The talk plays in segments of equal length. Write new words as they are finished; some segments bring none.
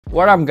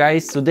What up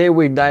guys, today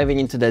we're diving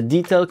into the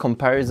detailed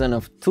comparison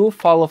of two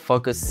follow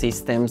focus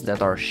systems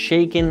that are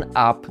shaking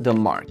up the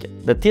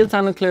market. The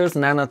Tilta Nucleus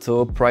Nano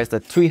 2 priced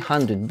at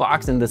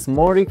 $300 and the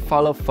SmallRig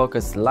Follow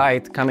Focus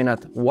Lite coming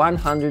at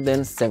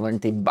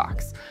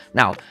 $170.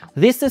 Now,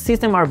 these two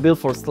systems are built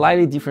for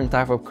slightly different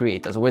type of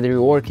creators, whether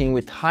you're working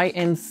with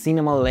high-end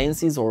cinema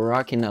lenses or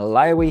rocking a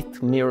lightweight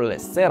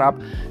mirrorless setup,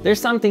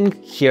 there's something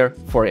here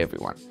for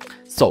everyone.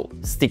 So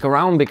stick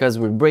around because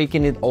we're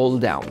breaking it all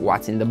down.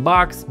 What's in the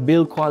box,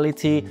 build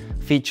quality,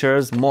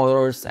 features,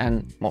 motors,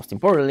 and most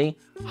importantly,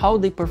 how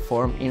they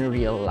perform in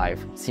real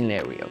life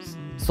scenarios.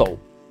 So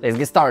let's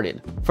get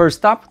started.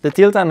 First up, the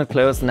Tilta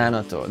Nucleus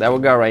Nano 2 that we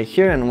got right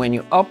here, and when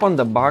you open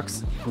the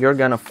box, you're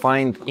gonna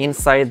find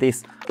inside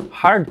this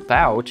hard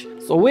pouch.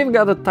 So we've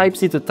got a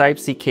Type-C to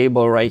Type-C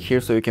cable right here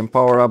so you can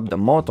power up the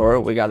motor.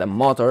 We got a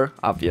motor,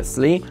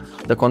 obviously.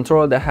 The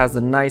controller that has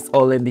a nice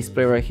OLED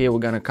display right here, we're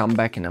gonna come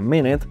back in a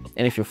minute.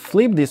 And if you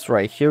flip this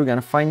right here, you're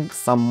gonna find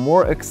some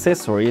more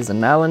accessories,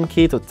 an Allen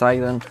key to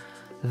tighten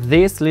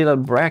this little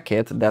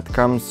bracket that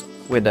comes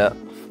with a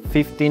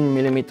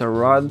 15mm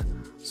rod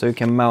so you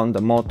can mount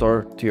the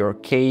motor to your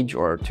cage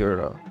or to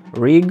your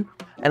rig,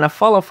 and a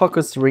follow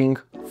focus ring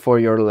for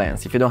your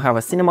lens. If you don't have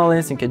a cinema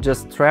lens, you can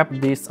just strap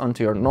this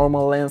onto your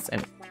normal lens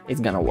and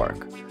it's gonna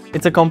work.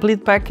 It's a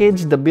complete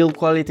package, the build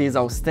quality is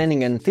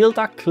outstanding, and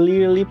Tilta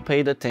clearly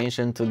paid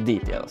attention to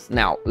details.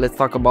 Now, let's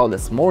talk about the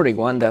SmallRig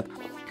one that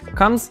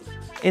comes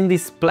in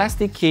this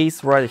plastic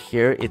case right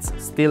here. It's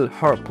still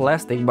hard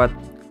plastic, but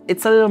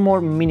it's a little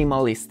more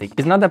minimalistic.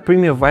 It's not the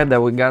premium vibe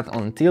that we got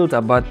on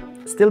Tilta, but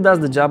still does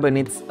the job, and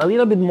it's a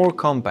little bit more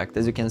compact.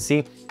 As you can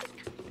see,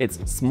 it's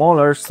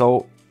smaller,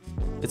 so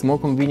it's more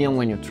convenient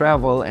when you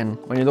travel and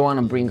when you don't want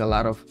to bring a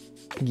lot of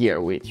gear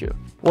with you.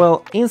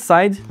 Well,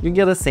 inside you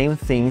get the same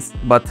things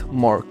but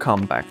more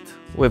compact.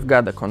 We've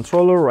got the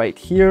controller right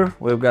here,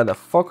 we've got the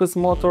focus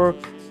motor,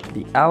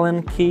 the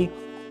Allen key,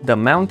 the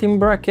mounting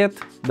bracket,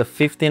 the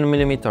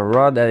 15mm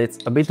rod that it's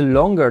a bit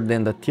longer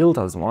than the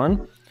Tilta's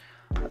one,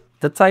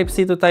 the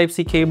Type-C to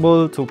Type-C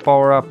cable to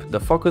power up the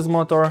focus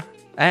motor,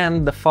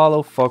 and the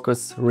follow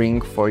focus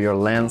ring for your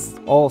lens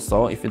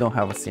also if you don't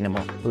have a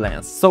cinema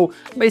lens. So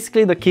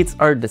basically the kits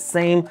are the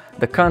same,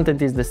 the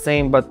content is the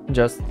same, but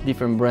just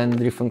different brand,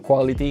 different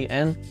quality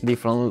and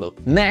different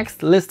look.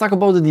 Next, let's talk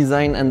about the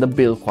design and the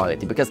build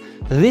quality, because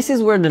this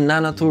is where the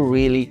Nano 2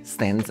 really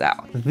stands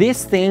out.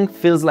 This thing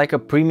feels like a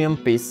premium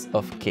piece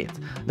of kit.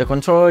 The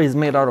controller is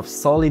made out of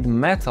solid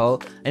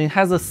metal and it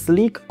has a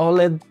sleek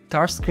OLED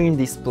touchscreen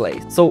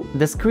display. So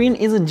the screen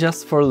isn't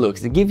just for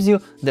looks, it gives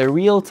you the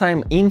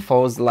real-time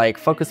infos like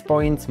focus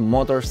points,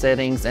 motor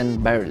settings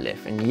and battery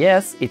life. And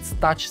yes, it's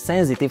touch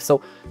sensitive,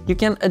 so you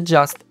can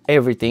adjust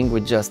everything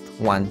with just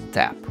one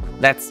tap.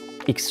 That's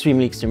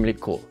extremely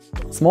cool.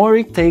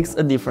 SmallRig takes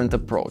a different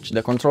approach.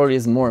 The controller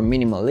is more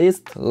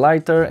minimalist,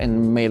 lighter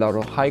and made out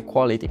of high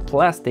quality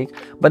plastic,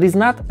 but it's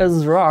not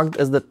as rugged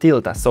as the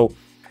Tilta, so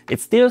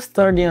it's still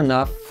sturdy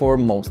enough for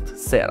most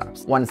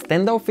setups. One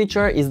standout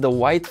feature is the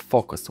white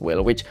focus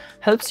wheel, which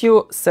helps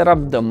you set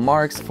up the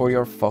marks for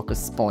your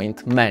focus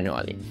point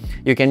manually.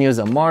 You can use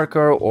a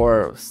marker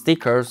or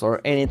stickers or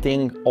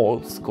anything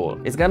old school.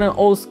 It's got an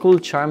old school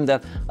charm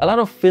that a lot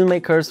of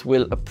filmmakers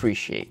will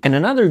appreciate. And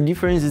another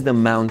difference is the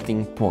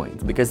mounting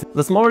point, because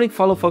the SmallRig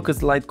Follow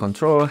Focus Lite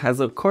controller has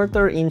a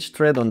 1/4"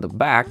 thread on the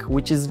back,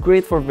 which is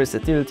great for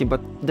versatility,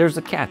 but there's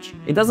a catch.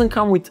 It doesn't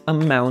come with a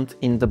mount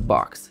in the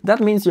box.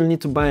 That means you'll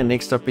need to buy an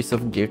extra piece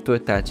of gear to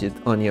attach it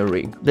on your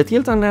rig. The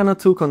Tilta Nano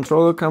 2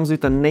 controller comes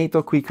with a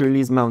NATO quick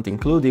release mount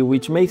included,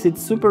 which makes it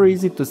super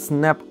easy to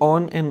snap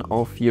on and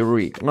off your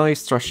rig. No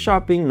extra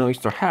shopping, no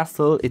extra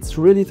hassle, it's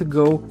ready to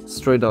go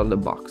straight out of the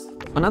box.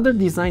 Another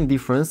design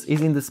difference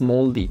is in the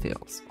small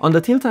details. On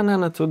the Tilta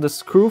Nano 2, the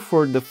screw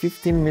for the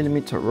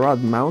 15mm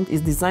rod mount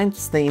is designed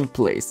to stay in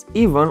place,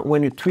 even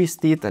when you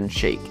twist it and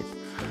shake it.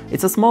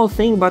 It's a small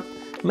thing, but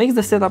makes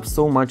the setup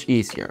so much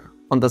easier.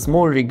 On the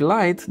SmallRig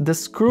Lite, the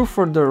screw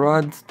for the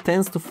rod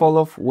tends to fall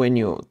off when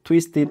you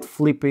twist it,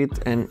 flip it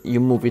and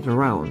you move it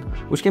around,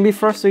 which can be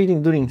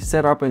frustrating during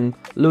setup, and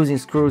losing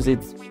screws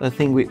is a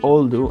thing we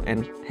all do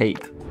and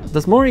hate. The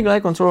SmallRig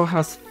Lite controller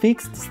has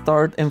fixed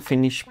start and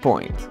finish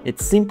point.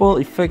 It's simple,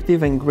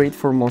 effective and great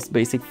for most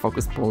basic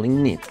focus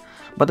pulling needs.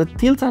 But the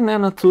Tilta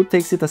Nano 2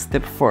 takes it a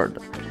step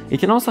further. It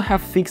can also have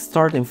fixed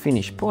start and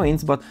finish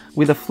points, but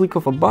with a flick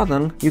of a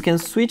button, you can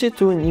switch it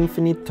to an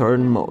infinite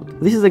turn mode.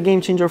 This is a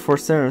game changer for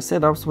certain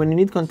setups when you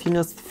need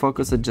continuous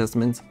focus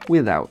adjustments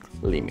without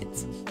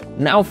limits.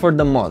 Now for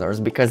the motors,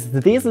 because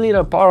these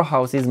little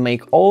powerhouses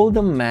make all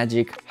the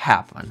magic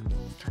happen.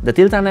 The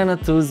Tilta Nano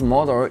 2's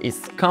motor is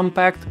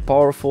compact,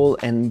 powerful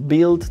and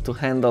built to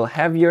handle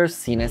heavier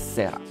cine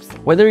setups.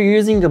 Whether you're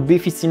using a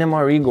beefy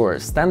cinema rig or a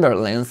standard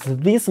lens,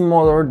 this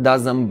motor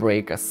doesn't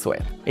break a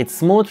sweat. It's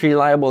smooth,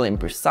 reliable and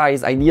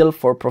precise, ideal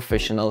for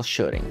professional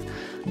shooting.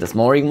 The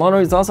SmallRig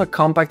motor is also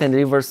compact and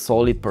delivers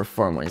solid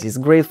performance. It's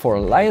great for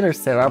lighter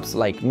setups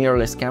like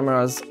mirrorless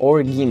cameras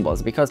or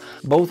gimbals because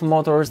both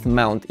motors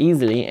mount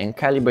easily and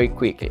calibrate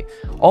quickly.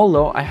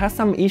 Although I had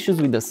some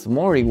issues with the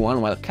SmallRig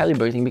one while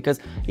calibrating because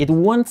it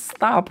won't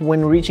stop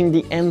when reaching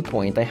the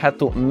endpoint. I had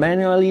to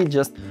manually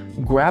just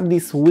grab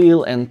this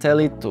wheel and tell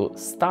it to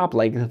stop,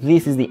 like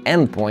this is the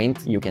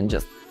endpoint, you can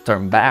just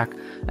turn back,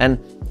 and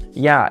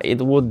yeah, it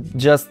would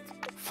just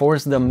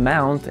force the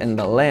mount and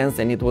the lens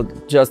and it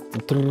would just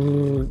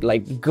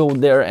like go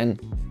there and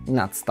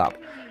not stop.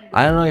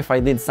 I don't know if I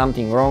did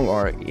something wrong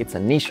or it's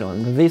an issue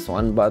on this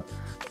one, but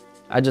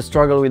I just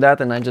struggled with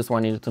that and I just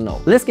wanted you to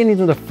know. Let's get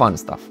into the fun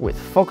stuff with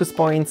focus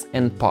points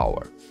and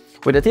power.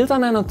 With the Tilta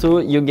Nano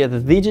 2, you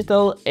get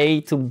digital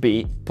A to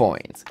B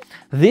points.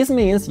 This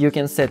means you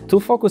can set 2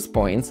 focus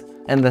points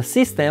and the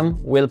system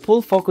will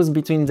pull focus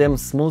between them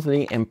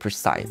smoothly and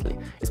precisely.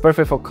 It's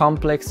perfect for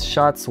complex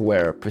shots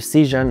where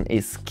precision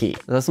is key.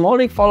 The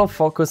SmallRig Follow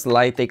Focus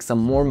Lite takes a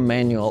more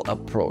manual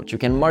approach. You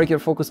can mark your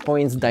focus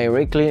points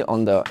directly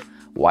on the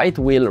white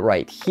wheel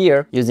right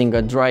here using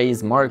a dry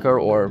ease marker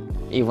or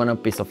even a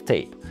piece of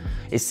tape.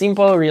 It's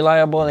simple,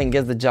 reliable, and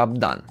gets the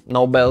job done.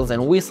 No bells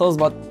and whistles,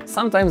 but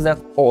sometimes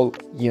that's all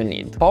you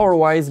need.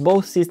 Power-wise,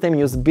 both systems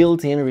use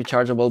built-in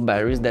rechargeable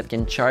batteries that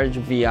can charge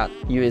via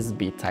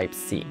USB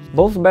Type-C.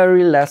 Both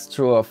batteries last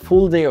through a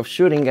full day of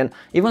shooting and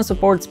even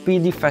support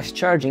speedy fast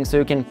charging, so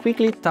you can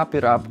quickly top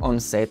it up on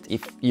set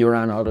if you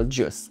run out of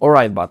juice.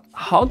 Alright, but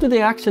how do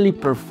they actually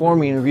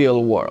perform in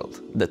real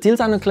world? The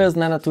Tilta Nucleus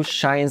Nano 2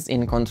 shines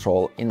in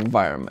controlled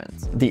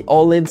environments. The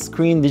OLED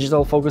screen,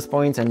 digital focus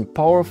points, and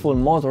powerful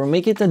motor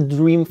make it a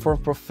dream for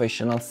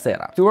professional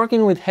setup. If you're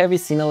working with heavy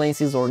cine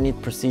lenses or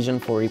need precision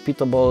for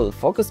repeatable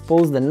focus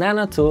pulls, the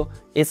Nano 2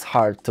 is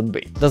hard to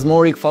beat. The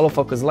SmallRig Follow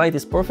Focus Lite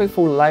is perfect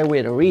for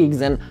lightweight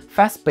rigs and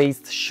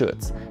fast-paced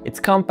shoots.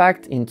 It's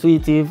compact,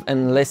 intuitive,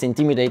 and less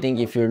intimidating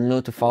if you're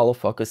new to follow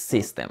focus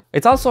system.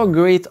 It's also a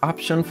great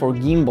option for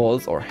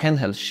gimbals or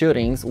handheld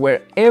shootings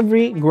where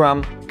every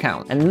gram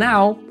counts. And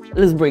now,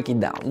 let's break it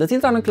down. The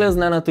Tilta Nucleus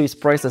Nano 2 is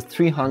priced at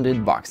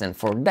 $300 and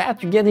for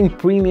that you're getting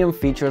premium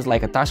features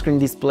like a touchscreen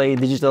display,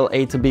 digital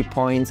A to B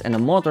points, and a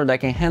motor that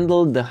can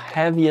handle the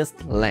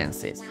heaviest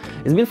lenses.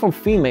 It's built for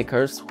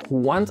filmmakers who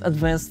want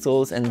advanced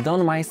tools and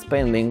don't mind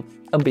spending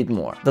a bit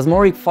more. The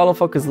SmallRig Follow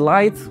Focus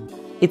Lite,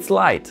 it's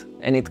light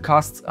and it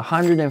costs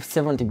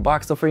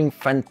 $170, offering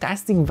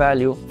fantastic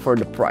value for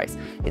the price.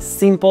 It's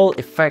simple,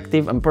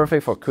 effective, and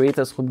perfect for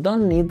creators who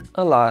don't need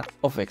a lot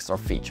of extra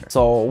features.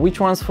 So which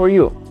one's for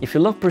you? If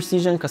you love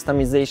precision,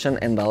 customization,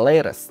 and the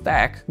latest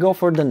tech, go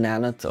for the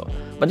Nano 2.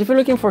 But if you're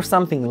looking for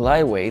something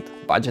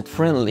lightweight,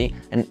 budget-friendly,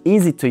 and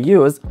easy to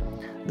use,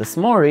 the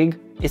SmallRig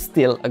is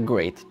still a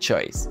great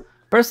choice.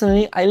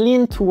 Personally, I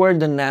lean toward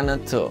the Nano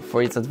 2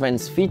 for its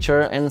advanced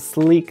feature and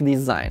sleek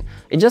design.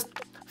 It just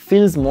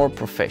feels more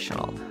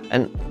professional,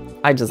 and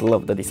I just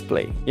love the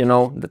display. You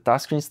know, the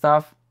touchscreen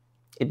stuff,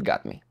 it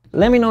got me.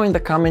 Let me know in the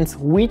comments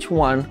which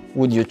one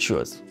would you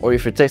choose, or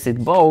if you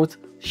tested both,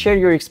 share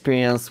your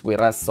experience with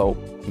us so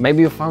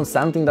maybe you found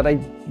something that I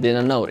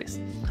didn't notice.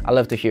 I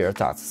love to hear your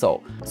thoughts.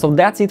 So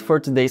that's it for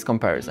today's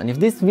comparison. If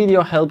this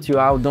video helped you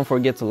out, don't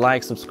forget to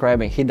like,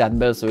 subscribe, and hit that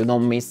bell so you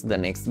don't miss the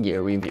next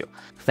gear review.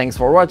 Thanks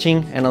for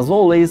watching, and as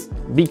always,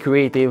 be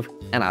creative,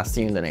 and I'll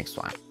see you in the next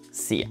one.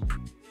 See ya!